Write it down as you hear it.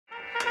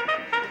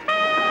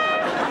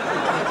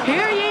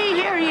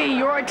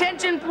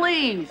Attention,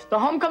 please. The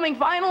homecoming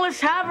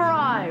finalists have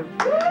arrived.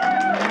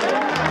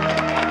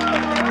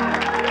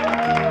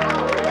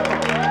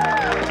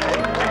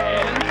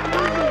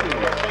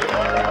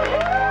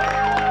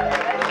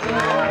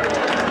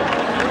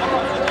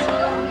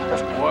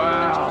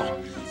 Wow.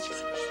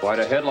 Quite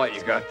a headlight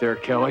you got there,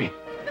 Kelly.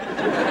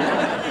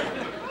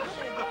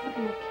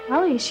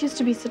 Kelly, she used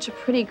to be such a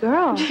pretty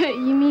girl.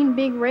 You mean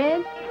Big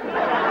Red?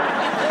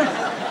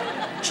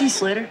 Gee,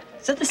 Slater,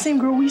 is that the same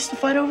girl we used to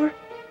fight over?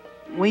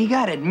 Well, you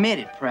gotta admit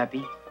it,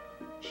 Preppy.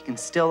 She can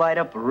still light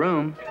up a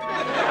room.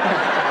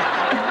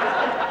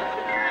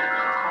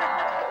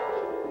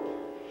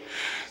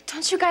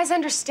 Don't you guys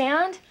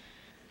understand?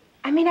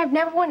 I mean, I've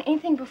never won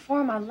anything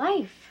before in my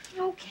life.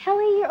 Oh,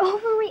 Kelly, you're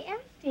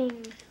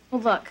overreacting.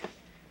 Well, look,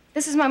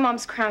 this is my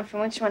mom's crown for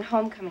when she went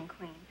homecoming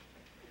queen.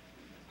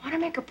 I want to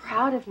make her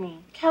proud of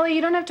me. Kelly,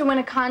 you don't have to win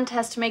a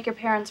contest to make your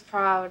parents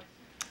proud.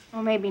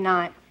 Well, maybe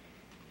not.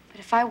 But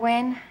if I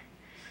win,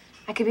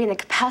 I could be in the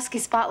Kapowski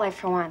spotlight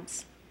for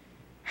once.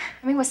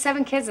 I mean, with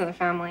 7 kids in the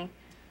family,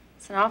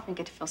 it's not often you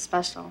get to feel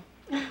special.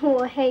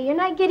 Well, hey, you're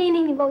not getting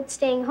any votes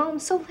staying home,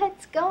 so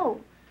let's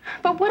go.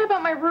 But what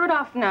about my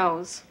Rudolph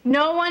nose?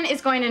 No one is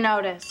going to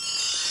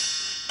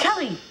notice.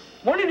 Kelly,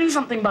 want to do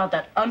something about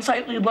that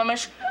unsightly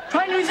blemish?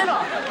 Try and use it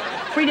off.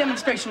 Free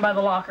demonstration by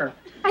the locker.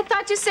 I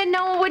thought you said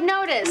no one would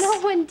notice. No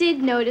one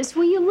did notice.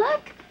 Will you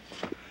look?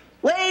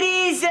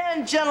 Ladies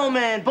and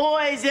gentlemen,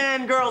 boys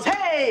and girls,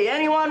 hey,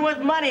 anyone with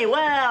money?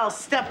 Well,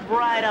 step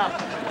right up.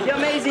 The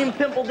amazing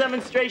pimple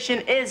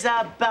demonstration is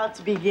about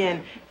to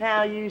begin.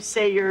 Now, you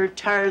say you're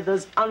tired of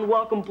those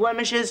unwelcome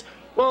blemishes?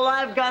 Well,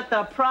 I've got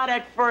the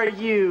product for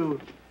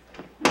you.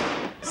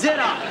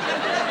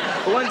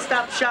 Zit-Off, a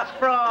one-stop shop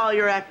for all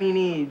your acne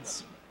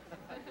needs.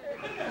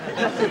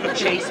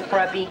 Chase,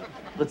 Preppy,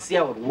 let's see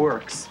how it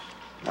works.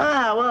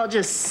 Well,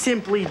 just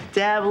simply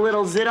dab a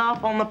little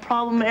Zit-Off on the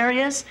problem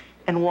areas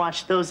and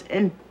watch those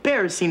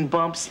embarrassing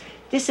bumps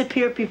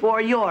disappear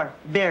before your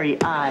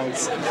very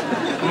eyes.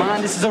 Come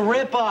on, this is a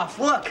rip-off.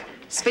 Look,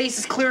 space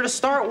is clear to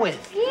start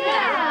with.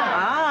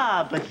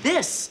 Yeah! But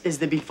this is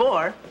the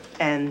before,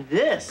 and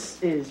this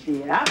is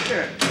the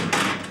after.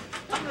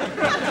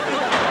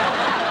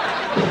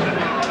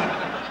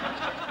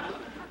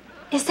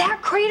 Is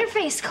that Crater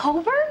Face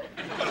Coburn?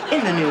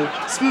 In the new,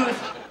 smooth,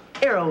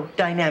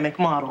 aerodynamic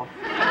model.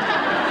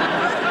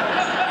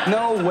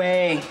 No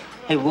way.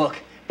 Hey, look,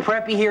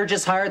 Preppy here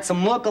just hired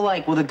some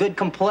look-alike with a good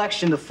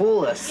complexion to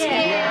fool us.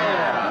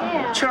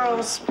 Yeah.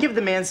 Charles, give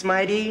the man some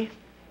ID.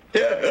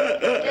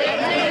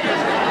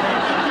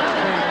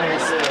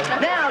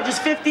 Now,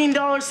 just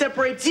 $15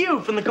 separates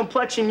you from the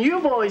complexion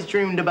you've always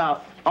dreamed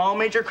about. All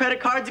major credit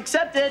cards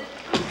accepted.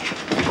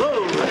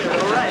 Whoa, all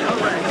right.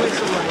 Where's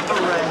some money? All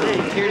right, hey,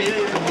 here it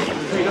is. All right.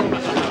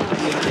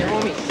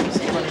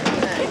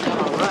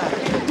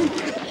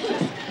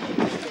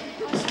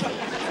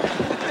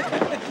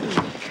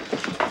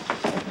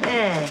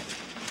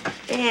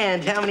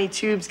 And how many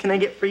tubes can I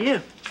get for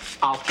you?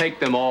 I'll take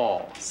them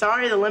all.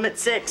 Sorry, the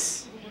limit's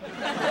 6.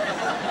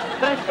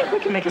 But I think we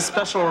can make a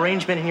special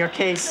arrangement in your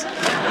case.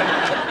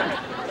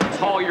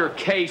 Haul your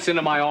case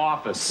into my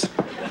office.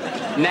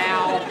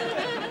 Now.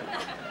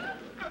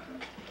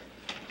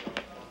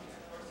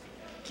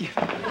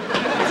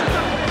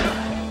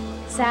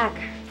 Zach,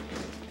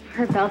 I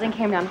heard Belden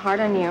came down hard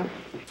on you.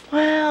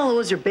 Well, it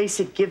was your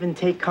basic give and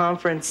take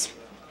conference.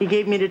 He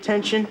gave me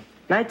detention,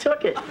 and I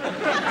took it.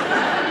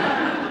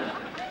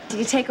 Did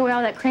you take away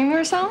all that cream you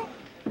were selling?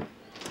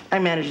 I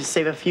managed to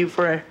save a few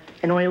for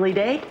an oily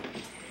day.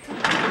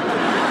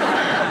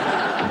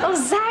 Oh,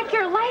 Zach,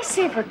 you're a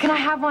lifesaver. Can I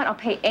have one? I'll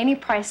pay any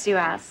price you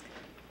ask.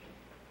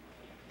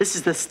 This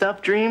is the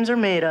stuff dreams are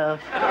made of.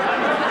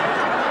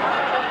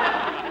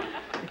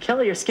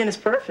 Kelly, your skin is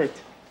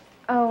perfect.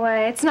 Oh,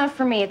 it's not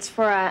for me. It's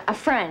for a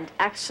friend.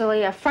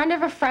 Actually, a friend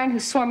of a friend who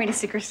swore me to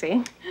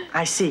secrecy.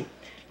 I see.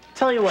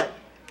 Tell you what,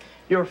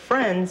 your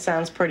friend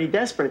sounds pretty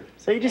desperate,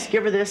 so you just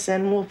give her this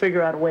and we'll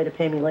figure out a way to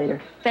pay me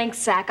later. Thanks,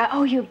 Zach. I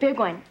owe you a big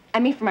one. I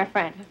mean for my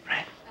friend.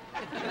 Right.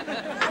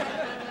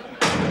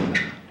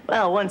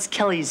 Well, once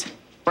Kelly's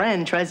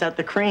friend tries out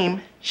the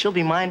cream, she'll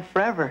be mine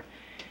forever.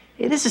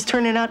 Hey, this is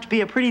turning out to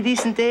be a pretty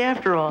decent day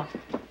after all.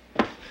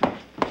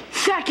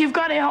 Zach, you've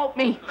got to help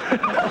me.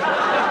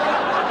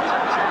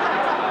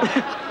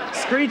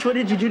 Screech, what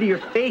did you do to your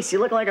face? You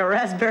look like a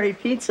raspberry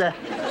pizza.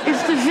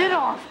 It's the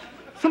Zit-Off.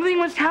 Something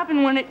must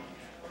happen when it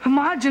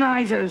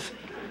homogenizes.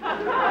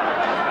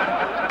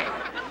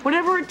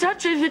 Whatever it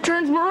touches, it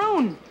turns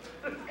maroon.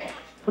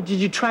 Well, did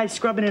you try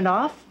scrubbing it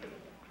off?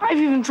 I've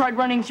even tried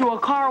running through a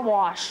car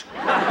wash.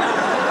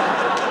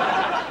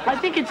 I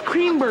think it's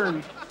cream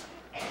burn.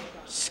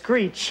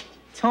 Screech,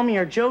 tell me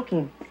you're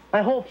joking.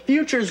 My whole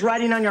future's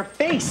riding on your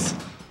face.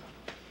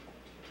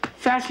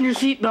 Fasten your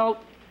seatbelt.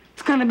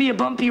 It's gonna be a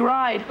bumpy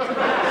ride.